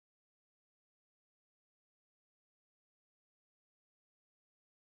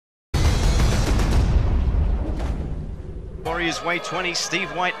Warriors Way 20,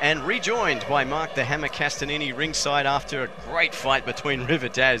 Steve White, and rejoined by Mark the Hammer Castanini ringside after a great fight between River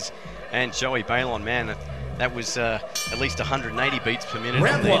Daz and Joey Balon. Man, that was at least 180 beats per minute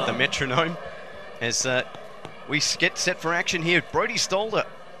on the metronome. As we get set for action here, Brodie Stalder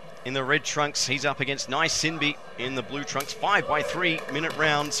in the red trunks. He's up against Nice Sinbi in the blue trunks. 5 by 3 minute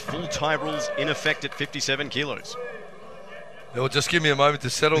rounds, full tie rules in effect at 57 kilos. Well, just give me a moment to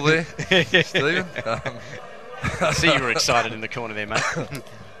settle there, Stephen. I see you were excited in the corner there, mate.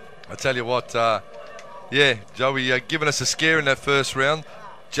 I tell you what, yeah, Joey giving us a scare in that first round.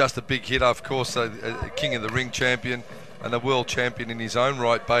 Just a big hit, of course, King of the Ring champion and a world champion in his own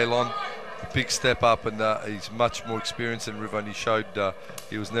right, Balon. A big step up, and he's much more experienced than River, and he showed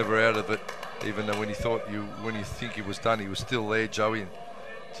he was never out of it. Even though when you think he was done, he was still there, Joey. And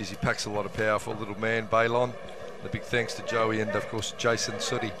geez, he packs a lot of power for a little man, Balon. A big thanks to Joey and, of course, Jason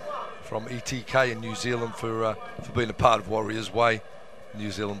Sutty from ETK in New Zealand for being a part of Warriors Way. New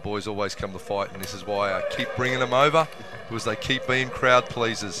Zealand boys always come to fight, and this is why I keep bringing them over, because they keep being crowd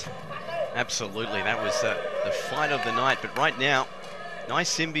pleasers. Absolutely, that was the fight of the night. But right now,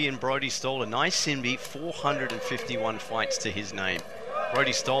 Nice Sinbi and Brodie Stalder. Nice Sinbi, 451 fights to his name.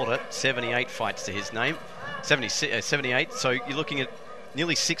 Brodie Stalder, 78 fights to his name. 78, so you're looking at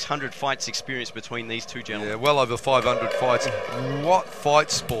nearly 600 fights experience between these two gentlemen. Yeah, well over 500 fights. What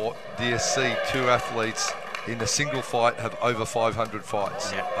fight sport do you see two athletes in a single fight have over 500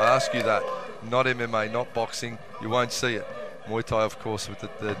 fights? Yeah. I ask you that. Not MMA, not boxing. You won't see it. Muaythai, of course, with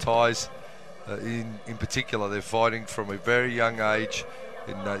the ties. In particular, they're fighting from a very young age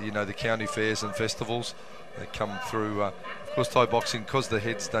in the county fairs and festivals. They come through. Of course, Thai boxing, because the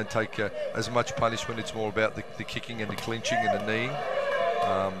heads don't take as much punishment. It's more about the kicking and the clinching and the kneeing.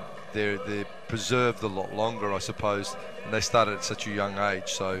 They're preserved a lot longer, I suppose, and they started at such a young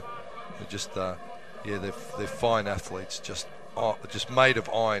age. So they're just, they're fine athletes, just made of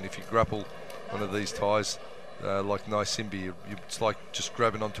iron. If you grapple one of these ties like Nice Sinbi, it's like just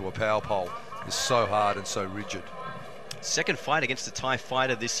grabbing onto a power pole. It's so hard and so rigid. Second fight against a Thai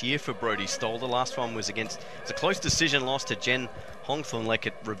fighter this year for Brodie Stalder. Last one was it's a close decision loss to Jen Hongthornlek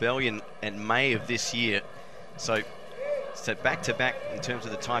at Rebellion in May of this year. So back-to-back in terms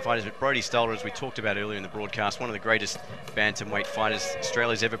of the Thai fighters. But Brodie Stalder, as we talked about earlier in the broadcast, one of the greatest bantamweight fighters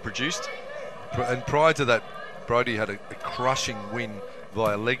Australia's ever produced. And prior to that, Brodie had a crushing win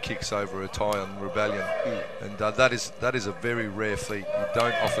via leg kicks over a Thai on Rebellion. And that is a very rare feat. You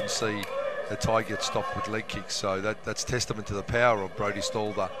don't often see a Thai get stopped with leg kicks, so that's testament to the power of Brodie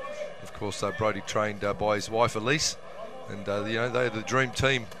Stalder. Of course, Brodie trained by his wife Elise, and they're the dream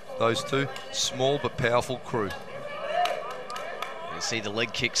team, those two. Small but powerful crew. You see the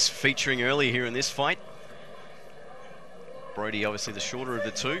leg kicks featuring early here in this fight. Brodie obviously the shorter of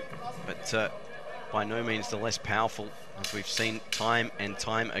the two, but by no means the less powerful, as we've seen time and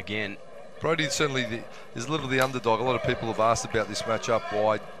time again. Brodie certainly is a little the underdog. A lot of people have asked about this matchup.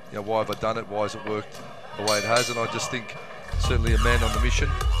 Why have I done it? Why has it worked the way it has? And I just think certainly a man on the mission,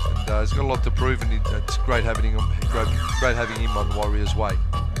 and he's got a lot to prove, and it's great having him on Warriors Way.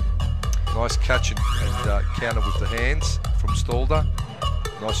 Nice catch and counter with the hands from Stalder.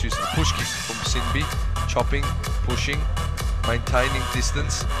 Nice use of the push kick from Sinbi. Chopping, pushing, maintaining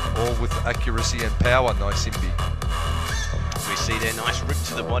distance, all with accuracy and power. Nice Sinbi. We see there, nice rip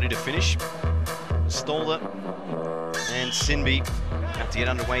to the body to finish. Stalder and Sinbi have to get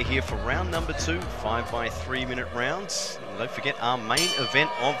underway here for round number 2, 5 by 3 minute rounds. And don't forget our main event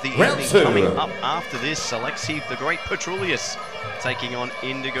of the evening coming up after this. Alexei the Great Petroulius taking on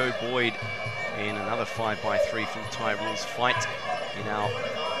Indigo Boyd in another 5 by 3 full Thai rules fight in our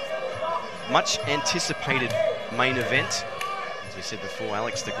much anticipated main event. As we said before,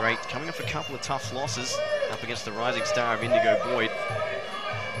 Alex the Great coming off a couple of tough losses up against the rising star of Indigo Boyd.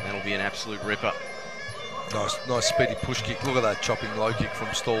 That'll be an absolute ripper. Nice speedy push kick. Look at that chopping low kick from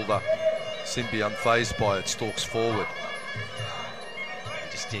Stalder. Sinbi unfazed by it, stalks forward.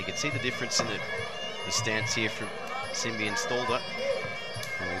 You can see the difference in the stance here from Sinbi and Stalder.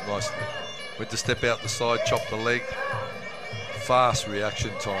 Oh, nice. Went to step out the side, chop the leg. Fast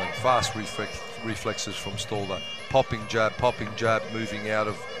reaction time, fast reflexes from Stalder. Popping jab, moving out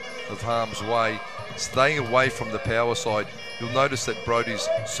of harm's way. Staying away from the power side. You'll notice that Brodie's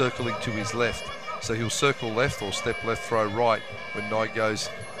circling to his left. So he'll circle left or step left, throw right when Nye goes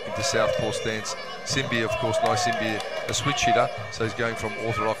into southpaw stance. Sinbi, of course, Nice Sinbi, a switch hitter, so he's going from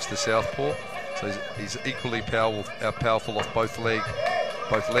orthodox to southpaw. So he's equally powerful off both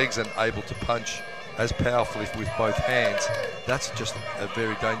legs and able to punch as powerfully with both hands. That's just a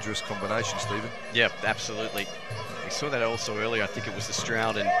very dangerous combination, Stephen. Yeah, absolutely. We saw that also earlier. I think it was the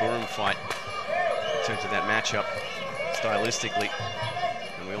Stroud and Burham fight in terms of that matchup. stylistically.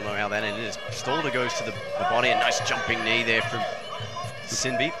 And we all know how that ended. Stalder goes to the body. A nice jumping knee there from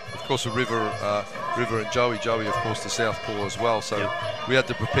Sinbi. Of course, River and Joey. Joey, of course, the southpaw as well. So we had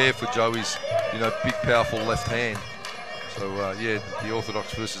to prepare for Joey's, big, powerful left hand. So yeah, the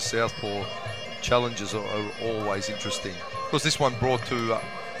orthodox versus southpaw challenges are always interesting. Of course, this one brought to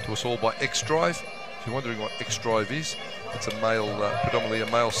us all by X-Drive. If you're wondering what X-Drive is, it's a male, predominantly a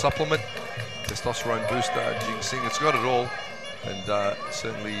male supplement, testosterone booster, ginseng. It's got it all, and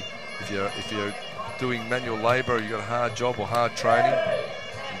certainly if you're doing manual labour, you've got a hard job or hard training,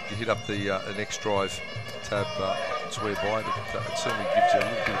 you hit up an X-Drive tab. Swear by it. It certainly gives you a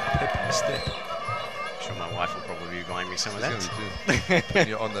little bit of pep in the step. I'm sure my wife will probably be buying me some of that. Putting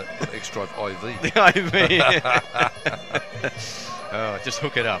you on the X-Drive IV. The IV. Oh, just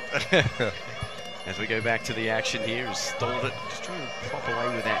hook it up. As we go back to the action here, is Stalder just trying to prop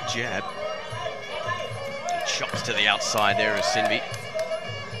away with that jab. And chops to the outside there as Sinbi.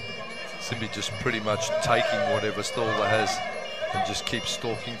 Sinbi just pretty much taking whatever Stalder has and just keeps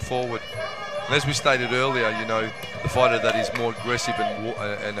stalking forward. And as we stated earlier, the fighter that is more aggressive and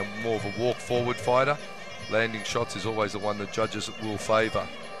more of a walk-forward fighter, landing shots is always the one that judges will favour.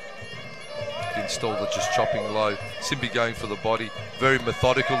 Again, Stalder just chopping low. Sinbi going for the body, very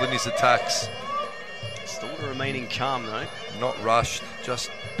methodical in his attacks. Stalder remaining calm though. Not rushed,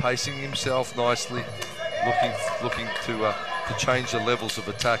 just pacing himself nicely, looking to change the levels of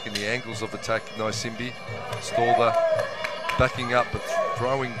attack and the angles of attack. Nice Sinbi. Stalder backing up but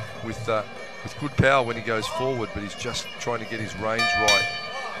throwing with good power when he goes forward, but he's just trying to get his range right.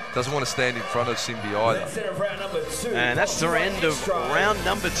 Doesn't want to stand in front of Sinbi either. And that's the end of round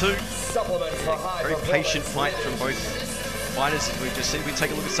number 2. Very patient fight from both fighters, as we've just seen. We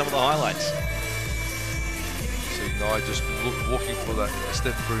take a look at some of the highlights. See Nye just walking for that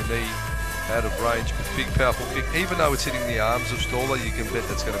step through knee, out of range, but big powerful kick. Even though it's hitting the arms of Stalder, you can bet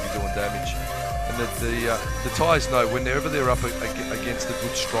that's going to be doing damage. And the Thais know whenever they're up against a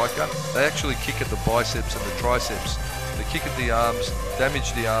good striker, they actually kick at the biceps and the triceps. They kick at the arms,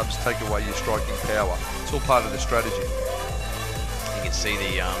 damage the arms, take away your striking power. It's all part of the strategy. You can see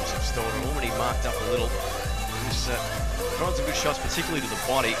the arms of Stalder already marked up a little. He's throwing some good shots, particularly to the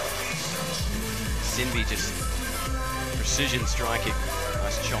body. Sinbi just precision striking.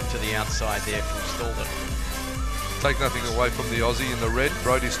 Nice chop to the outside there from Stalder. Take nothing away from the Aussie in the red,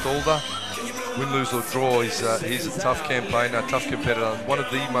 Brodie Stalder. Win, lose or draw, he's a tough campaigner, tough competitor, one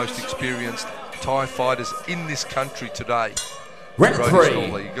of the most experienced Thai fighters in this country today. Round 3.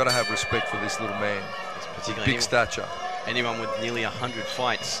 Stalder, you've got to have respect for this little man. Big stature. Anyone with nearly 100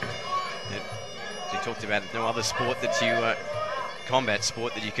 fights. As you talked about, no other sport that you combat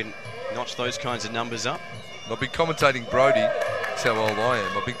sport that you can notch those kinds of numbers up. I've been commentating Brodie. That's how old I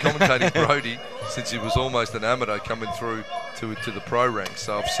am. I've been commentating Brodie since he was almost an amateur coming through to the pro ranks.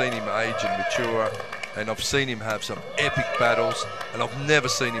 So I've seen him age and mature, and I've seen him have some epic battles, and I've never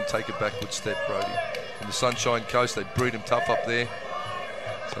seen him take a backward step, Brodie. On the Sunshine Coast, they breed him tough up there.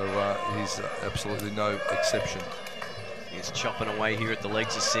 So he's absolutely no exception. He's chopping away here at the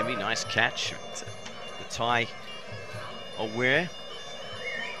legs of Sinbi. Nice catch. The Thai aware.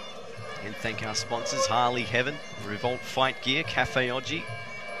 And thank our sponsors, Harley Heaven, Revolt Fight Gear, Cafe Oji,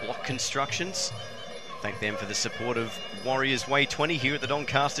 Block Constructions. Thank them for the support of Warriors Way 20 here at the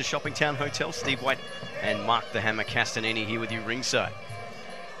Doncaster Shopping Town Hotel. Steve White and Mark the Hammer Castanini here with you ringside.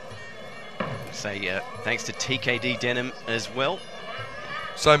 Say thanks to TKD Denim as well.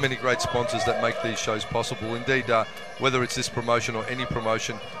 So many great sponsors that make these shows possible. Indeed, whether it's this promotion or any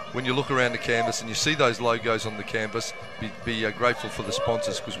promotion, when you look around the canvas and you see those logos on the canvas, be grateful for the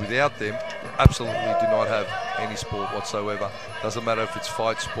sponsors, because without them, you absolutely do not have any sport whatsoever. Doesn't matter if it's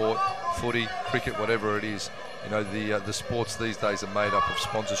fight sport, footy, cricket, whatever it is. The sports these days are made up of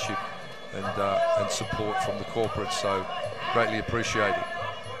sponsorship and support from the corporates, so greatly appreciated.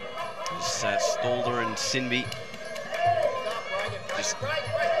 Stalder and Sinbi just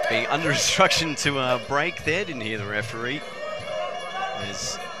being under instruction to break there. Didn't hear the referee.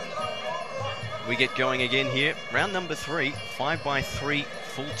 As we get going again here, round number 3, 5x3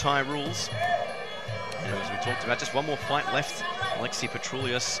 full Thai rules. And as we talked about, just one more fight left. Alexi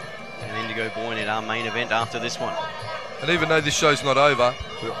Petroulius and Indigo Boyne in our main event after this one. And even though this show's not over,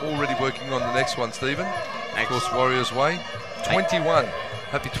 we're already working on the next one, Stephen. Thanks. Of course, Warriors Way. 21.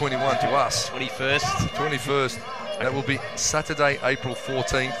 Happy 21 to us. 21st. 21st. That will be Saturday, April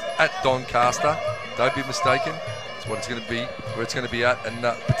 14th at Doncaster. Don't be mistaken. That's what it's going to be, where it's going to be at, and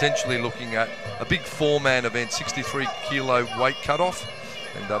potentially looking at a big 4-man event, 63 kilo weight cutoff.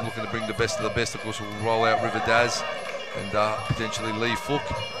 And I'm looking to bring the best of the best. Of course, we'll roll out River Daz and potentially Lee Fook,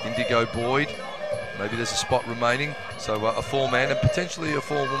 Indigo Boyd. maybe there's a spot remaining. So a 4-man and potentially a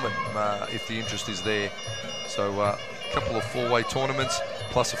 4-woman if the interest is there. So a couple of 4-way tournaments,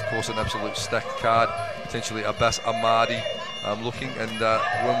 plus of course an absolute stacked card, potentially Abbas Ahmadi looking. And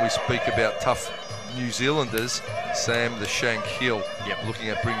when we speak about tough New Zealanders, Sam the Shank Hill, looking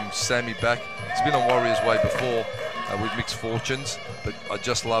at bringing Sammy back. He's been on Warriors Way before with mixed fortunes, but I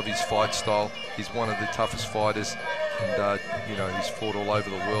just love his fight style. He's one of the toughest fighters, and you know, he's fought all over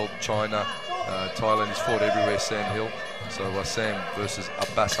the world, China, Thailand. He's fought everywhere, Sam Hill. So Sam versus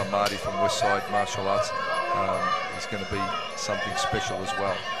Abbas Ahmadi from Westside Martial Arts is going to be something special as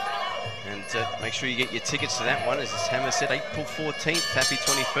well. And make sure you get your tickets to that one. As Hammer said, April 14th, happy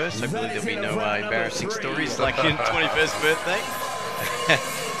 21st. Hopefully there'll be no embarrassing stories like your 21st birthday.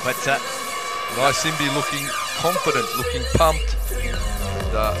 But nice Sinbi looking confident, looking pumped.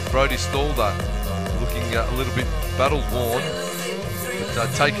 And Brodie Stalder looking a little bit battle-worn,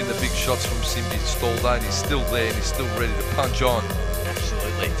 but taking the big shots from Sinbi Stalder, and he's still there and he's still ready to punch on.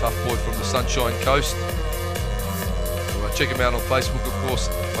 Absolutely. Tough boy from the Sunshine Coast. Check him out on Facebook, of course.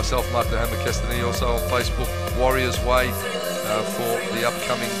 Myself, Mark the Hammer Castanillo, also on Facebook. Warriors Way for the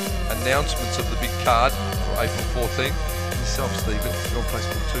upcoming announcements of the big card for April 14th. Yourself, Stephen, you're on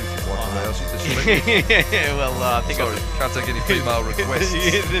Facebook too if your wife allows you to stream. Yeah, well, I think sorry, can't take any female requests.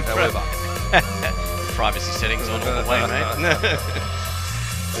 However, privacy settings on all the way, mate.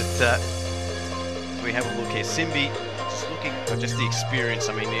 But we have a look here. Sinbi, just looking at just the experience.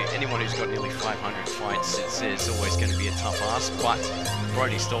 I mean, anyone who's got nearly 500 fights, it's always going to be a tough ask. But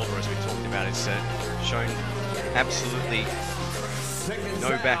Brodie Stalder, as we talked about, has shown absolutely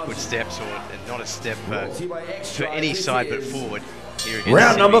no backward steps, or not a step to any side but forward here against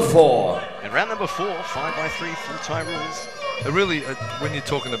round Sinbi. number 4. And round number 4, 5x3 full tie rules. really, when you're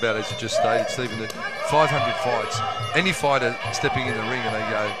talking about, as you just stated, Stephen, that 500 fights, any fighter stepping in the ring and they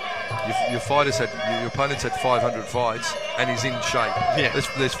go, your opponent's had 500 fights and he's in shape. Yeah.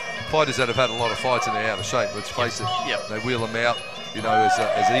 There's fighters that have had a lot of fights and they're out of shape. Let's face it. Yep. They wheel them out, you know,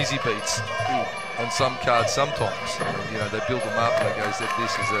 as easy beats. On some cards sometimes, you know, they build them up and they go, is that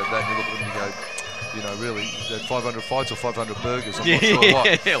this, is that, and you look at them and you go, you know, really, that 500 fights or 500 burgers, I'm not sure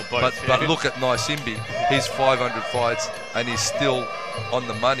what. But look at Sinbi, he's 500 fights and he's still on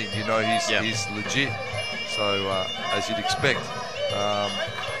the money, you know, he's legit. So, as you'd expect.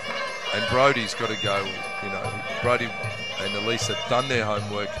 And Brodie's got to go, you know, Brodie and Elise have done their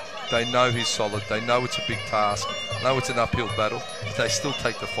homework. They know he's solid. They know it's a big task. Know it's an uphill battle. But they still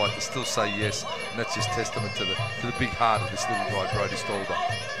take the fight. They still say yes. And that's just testament to the big heart of this little guy, Brodie Stalder.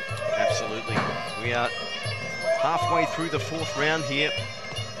 Absolutely. We are halfway through the 4th round here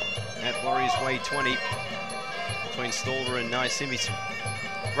at Warriors Way 20 between Stalder and Sinbi. Some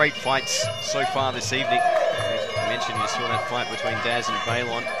great fights so far this evening. As I mentioned, you saw that fight between Daz and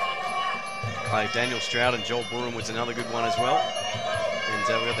Balon. Daniel Stroud and Joel Burham was another good one as well.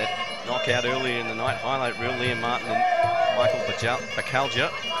 And we got that knockout earlier in the night, highlight reel, Liam Martin and Michael Bakalja,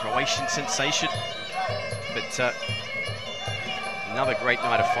 Croatian sensation. But another great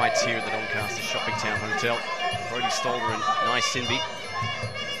night of fights here at the Doncaster Shopping Town Hotel. Brodie Stalder and Sinbi.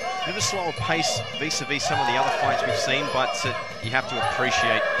 Bit of a slower pace vis-a-vis some of the other fights we've seen, but you have to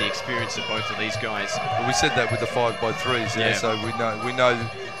appreciate the experience of both of these guys. Well, we said that with the 5x3s, yeah. So we know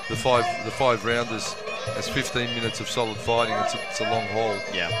the five rounders. It's 15 minutes of solid fighting. It's a long haul.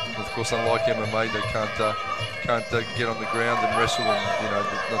 Yeah. And of course, unlike MMA, they can't get on the ground and wrestle. And you know,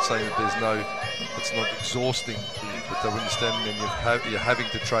 not saying that it's not exhausting. But when you're standing there, you're having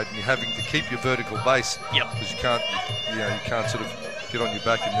to trade and you're having to keep your vertical base. Yep. Because you can't sort of get on your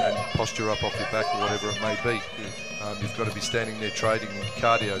back and posture up off your back or whatever it may be. You've got to be standing there trading, and your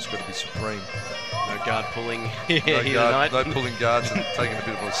cardio's got to be supreme. No guard pulling no pulling guards and taking a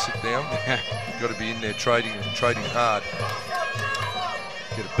bit of a sit down. You've got to be in there trading and trading hard.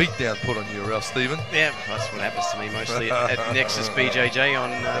 Get a beat down put on you or else, Stephen. Yeah, that's what happens to me mostly at Nexus BJJ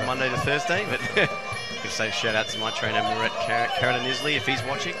on Monday to Thursday. But give a shout out to my trainer Murat Karen Isley if he's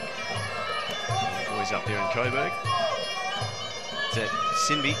watching. Boys up there in Coburg.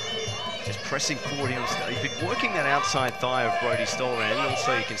 Sinbi just pressing forward here. He's been working that outside thigh of Brodie Stalder, and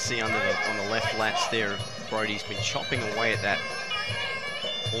also you can see on the left lats there, Brodie's been chopping away at that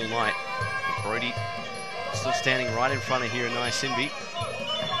all night. And Brodie still standing right in front of here, Sinbi.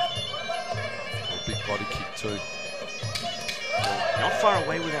 A big body kick too. Not far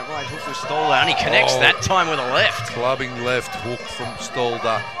away with that right hook with Stalder, and he connects that time with a left. Clubbing left hook from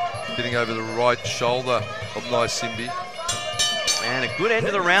Stalder, getting over the right shoulder of Sinbi. And a good end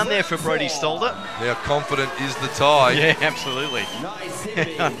of the round there for Brodie Stalder. How confident is the tie? Yeah, absolutely.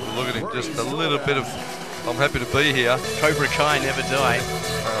 Look at him, just a little bit of, I'm happy to be here. Cobra Kai never die.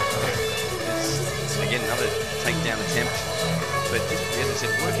 again, another takedown attempt. But just, as I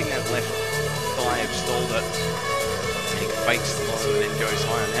said, working that left thigh of Stalder. He fakes the bottom and then goes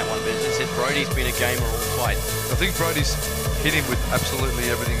high on that one. But as I said, Brodie's been a gamer all fight. I think Brodie's hit him with absolutely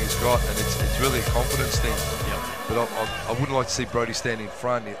everything he's got, and it's really a confidence thing. Yep. But I wouldn't like to see Brodie stand in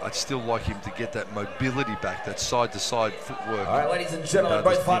front. I'd still like him to get that mobility back, that side-to-side footwork. All right, ladies and gentlemen,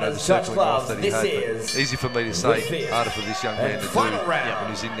 both fighters, judge gloves. This is easy for me to say, harder for this young man to do round. when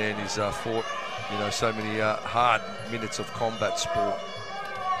he's in there and he's fought, so many hard minutes of combat sport.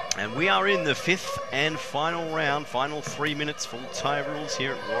 And we are in the 5th and final round, final 3 minutes, full tie rules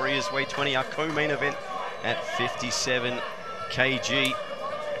here at Warriors Way 20, our co-main event at 57 kg.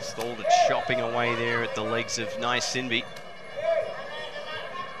 Stalder chopping away there at the legs of Sinbi.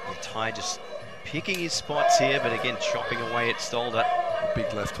 Muaythai just picking his spots here, but again chopping away at Stalder.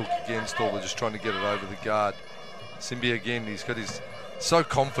 Big left hook again, Stalder just trying to get it over the guard. Sinbi again, he's got his, so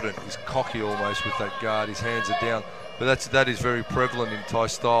confident, he's cocky almost with that guard, his hands are down. But that is very prevalent in Thai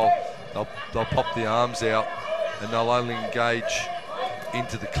style. They'll pop the arms out and they'll only engage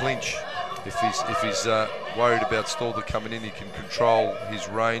into the clinch. If he's worried about Stalder coming in, he can control his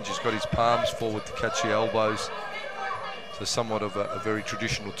range. He's got his palms forward to catch the elbows. So somewhat of a very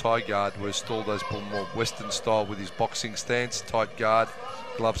traditional Thai guard, whereas Stalder's more Western style with his boxing stance, tight guard,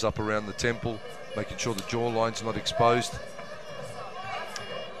 gloves up around the temple, making sure the jawline's not exposed.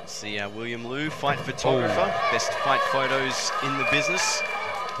 See William Liu, fight photographer, best fight photos in the business.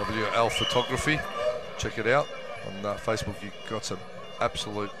 WL Photography, check it out on Facebook. You've got some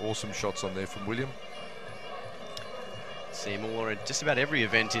absolute awesome shots on there from William. See him all at just about every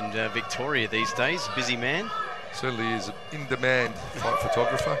event in Victoria these days. Busy man. Certainly is an in-demand fight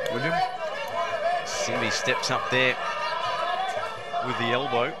photographer, William. Sinbi steps up there with the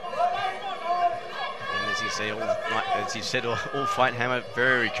elbow. And as you see, as you said, all fight hammer,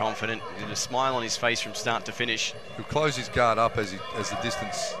 very confident. With a smile on his face from start to finish. He'll close his guard up as the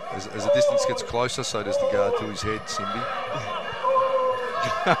distance gets closer. So does the guard to his head, Sinbi.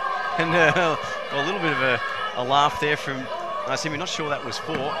 And a little bit of a laugh there from Sinbi. Not sure what that was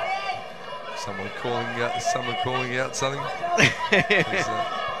for. Someone calling out something. He's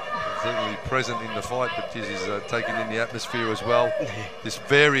certainly present in the fight, but he's taking in the atmosphere as well. This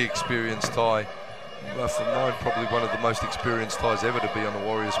very experienced Thai. For mine, probably one of the most experienced Thais ever to be on the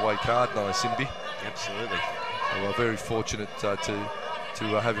Warriors Way card, Sinbi. Absolutely. So we're very fortunate to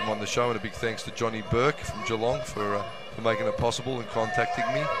have him on the show, and a big thanks to Johnny Burke from Geelong for making it possible and contacting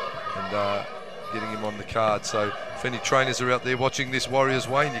me and getting him on the card. So if any trainers are out there watching this Warriors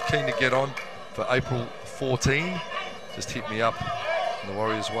Way and you're keen to get on for April 14, just hit me up on the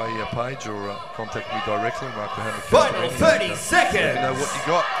Warriors Way page or contact me directly. Mark the Hammer. Final 30 seconds. Let me know what you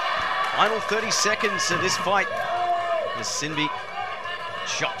got. Final 30 seconds of this fight. As Sinbi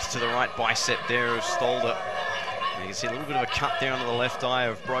chops to the right bicep there of Stalder. You can see a little bit of a cut there under the left eye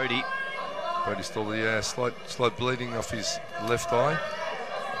of Brodie. Brodie Stalder, yeah, slight bleeding off his left eye.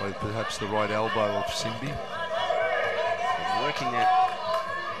 With perhaps the right elbow of Sinbi. Working that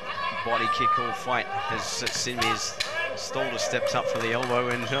body kick all fight as Sinbi, as Stalder steps up for the elbow,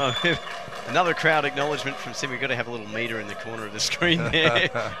 and another crowd acknowledgement from Sinbi. We've got to have a little meter in the corner of the screen there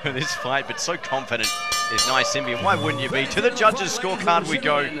for this fight, but so confident is Sinbi, and why wouldn't you be? To the judges' scorecard we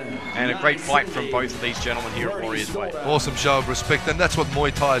go, and a great fight from both of these gentlemen here at Warriors Way. Awesome show of respect, and that's what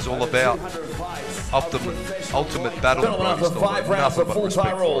Muay Thai is all about. Ultimate battle. Gentlemen, after 5 rounds of full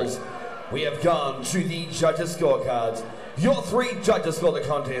Thai rules, we have gone to the judges' scorecards. Your 3 judges scored the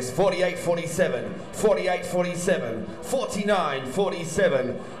contest 48-47, 48-47,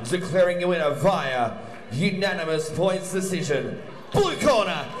 49-47, declaring you winner via unanimous points decision. Blue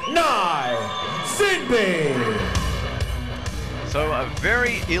corner, Sinbi. So a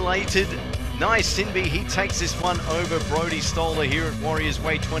very elated Sinbi, he takes this one over Brodie Stalder here at Warriors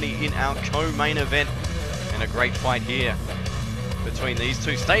Way 20 in our co-main event. And a great fight here between these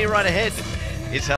two. Stay right ahead.